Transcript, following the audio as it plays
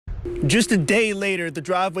Just a day later, the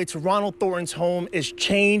driveway to Ronald Thornton's home is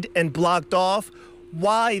chained and blocked off.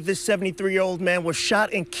 Why this 73-year-old man was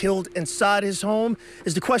shot and killed inside his home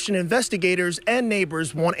is the question investigators and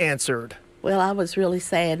neighbors want answered. Well, I was really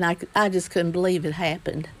sad, and I just couldn't believe it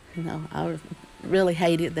happened. You know, I really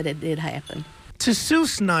hated that it did happen. To Sue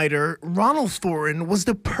Snyder, Ronald Thornton was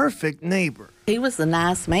the perfect neighbor. He was a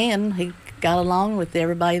nice man. He got along with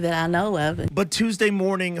everybody that I know of. But Tuesday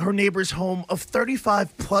morning, her neighbor's home of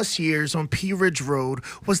 35-plus years on Pea Ridge Road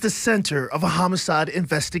was the center of a homicide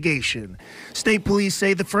investigation. State police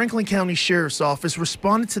say the Franklin County Sheriff's Office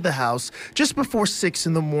responded to the house just before 6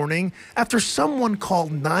 in the morning after someone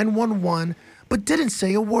called 911 but didn't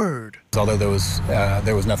say a word. Although there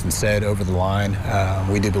was nothing said over the line,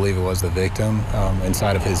 we do believe it was the victim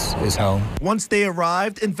inside of his home. Once they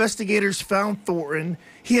arrived, investigators found Thornton.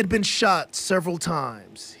 He had been shot several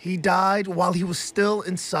times. He died while he was still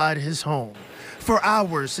inside his home. For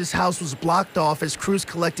hours, his house was blocked off as crews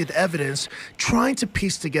collected evidence, trying to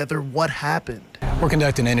piece together what happened. We're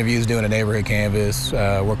conducting interviews, doing a neighborhood canvass.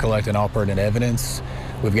 We're collecting all pertinent evidence.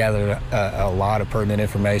 We've gathered a lot of pertinent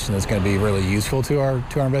information that's going to be really useful to our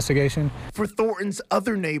investigation. For Thornton's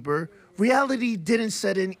other neighbor, reality didn't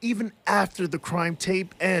set in even after the crime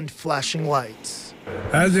tape and flashing lights.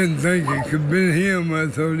 I didn't think it could be him. I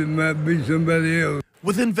thought it might be somebody else.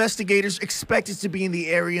 With investigators expected to be in the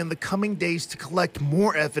area in the coming days to collect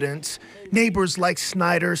more evidence, neighbors like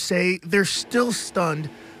Snyder say they're still stunned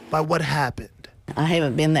by what happened. I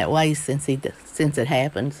haven't been that way since it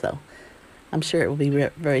happened, so I'm sure it will be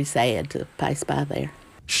very sad to pass by there.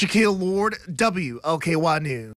 Shaquille Lord, WLKY News.